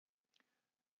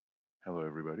Hello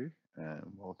everybody and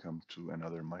welcome to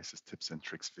another MISys tips and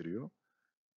tricks video.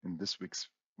 In this week's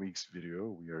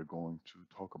video we are going to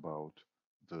talk about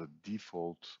the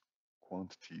default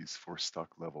quantities for stock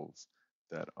levels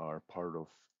that are part of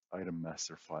item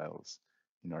master files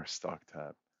in our stock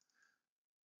tab.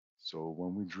 So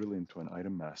when we drill into an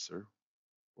item master,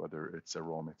 whether it's a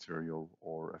raw material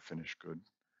or a finished good,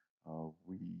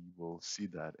 we will see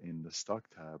that in the stock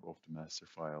tab of the master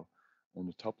file, on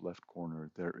the top left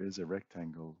corner, there is a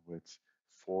rectangle with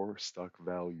four stock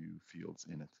value fields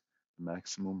in it: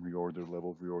 maximum, reorder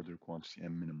level, reorder quantity,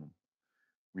 and minimum.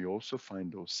 We also find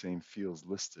those same fields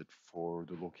listed for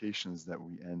the locations that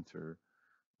we enter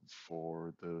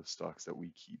for the stocks that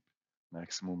we keep: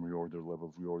 maximum, reorder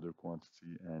level, reorder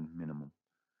quantity, and minimum.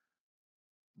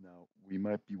 Now, we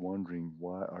might be wondering,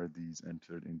 why are these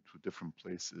entered into different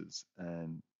places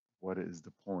and what is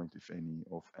the point, if any,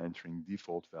 of entering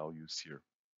default values here?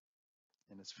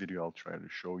 In this video, I'll try to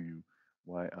show you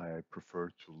why I prefer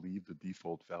to leave the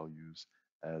default values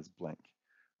as blank.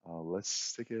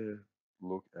 Let's take a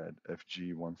look at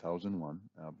FG1001,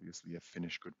 obviously a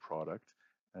finished good product,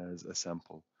 as a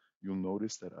sample. You'll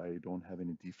notice that I don't have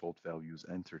any default values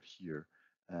entered here,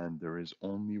 and there is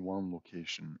only one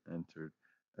location entered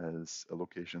as a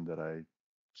location that I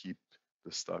keep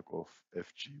the stock of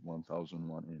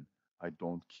FG1001 in. I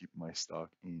don't keep my stock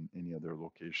in any other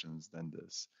locations than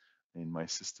this. In my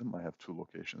system, I have two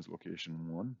locations: location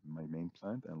 1, my main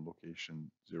plant, and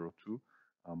location 02,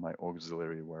 my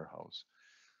auxiliary warehouse.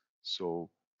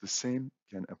 So the same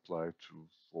can apply to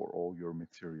for all your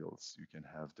materials. You can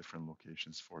have different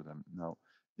locations for them. Now,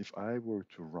 if I were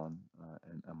to run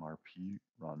an MRP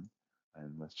run,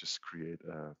 and let's just create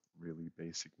a really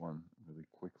basic one really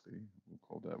quickly. We'll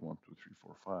call that 1, 2, 3,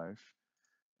 4, 5,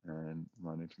 and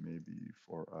run it maybe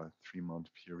for a 3-month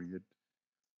period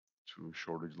to a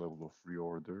shortage level of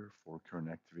reorder for current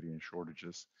activity and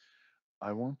shortages.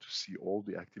 I want to see all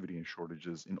the activity and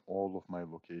shortages in all of my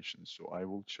locations. So I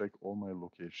will check all my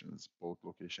locations, both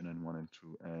location N1 and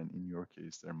 2, and in your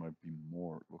case, there might be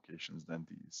more locations than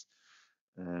these.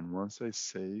 And once I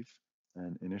save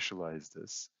and initialize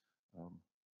this, um,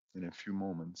 in a few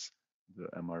moments, the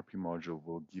MRP module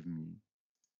will give me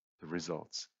the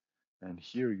results. And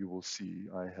here you will see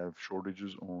I have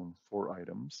shortages on 4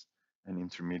 items: an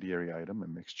intermediary item, a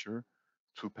mixture,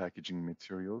 2 packaging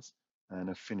materials, and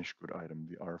a finished good item,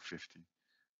 the R50.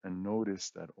 And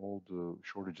notice that all the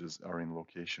shortages are in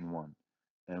location 1.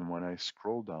 And when I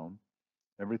scroll down,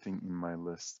 everything in my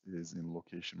list is in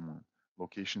location 1.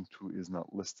 Location 2 is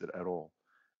not listed at all.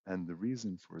 And the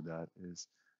reason for that is,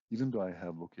 even though I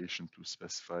have location 2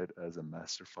 specified as a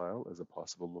master file, as a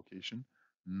possible location,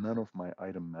 none of my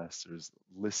item masters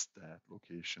list that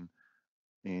location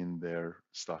in their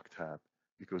stock tab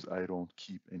because I don't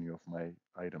keep any of my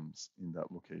items in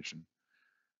that location.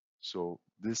 So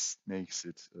this makes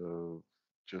it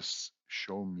just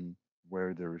show me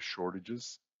where there is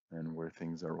shortages and where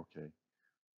things are okay.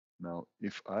 Now,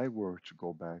 if I were to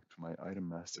go back to my item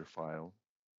master file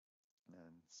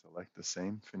and select the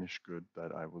same finished good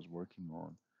that I was working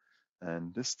on,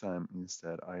 and this time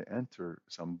instead I enter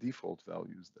some default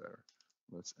values there.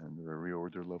 Let's enter a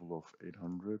reorder level of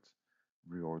 800,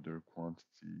 reorder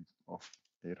quantity of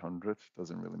 800,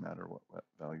 doesn't really matter what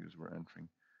values we're entering,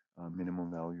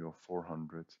 minimum value of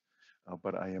 400.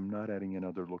 But I am not adding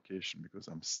another location because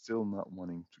I'm still not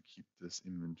wanting to keep this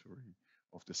inventory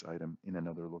of this item in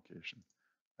another location.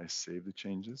 I save the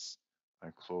changes,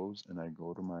 I close, and I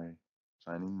go to my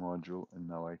planning module, and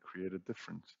now I create a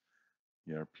different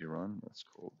ERP run. Let's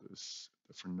call this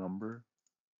a different number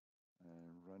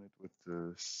and run it with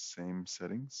the same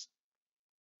settings.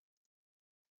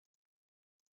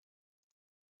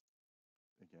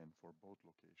 Again, for both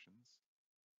locations.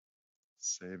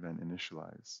 Save and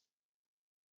initialize.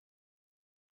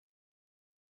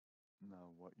 Now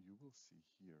what you will see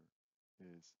here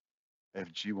is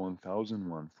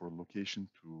FG1001 for location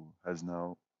 2 has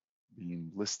now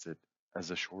been listed as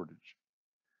a shortage.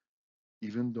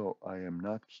 Even though I am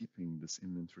not keeping this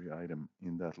inventory item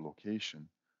in that location,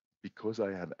 because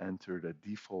I have entered a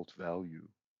default value,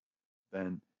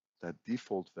 then that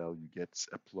default value gets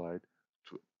applied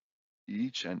to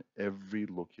each and every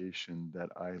location that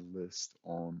I list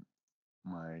on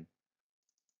my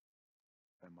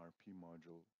MRP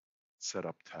module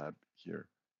setup tab here.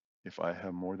 If I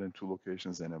have more than 2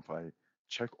 locations and if I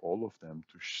check all of them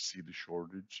to see the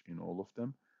shortage in all of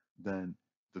them, then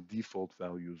the default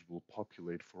values will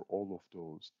populate for all of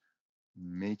those,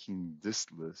 making this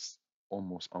list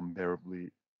almost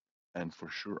unbearably and for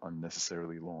sure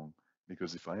unnecessarily long.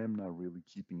 Because if I am not really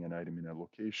keeping an item in a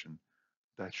location,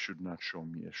 that should not show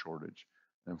me a shortage.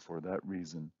 And for that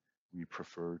reason, we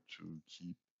prefer to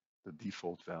keep the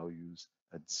default values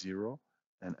at 0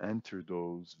 and enter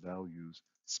those values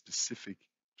specific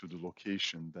to the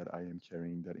location that I am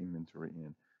carrying that inventory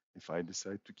in. If I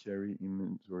decide to carry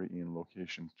inventory in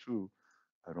location 2,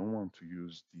 I don't want to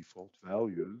use default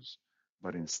values,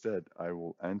 but instead I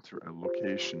will enter a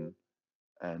location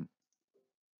and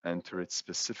enter it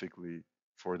specifically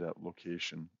for that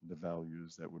location, the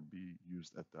values that would be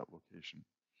used at that location.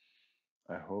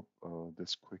 I hope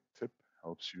this quick tip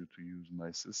helps you to use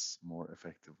MISys more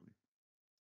effectively.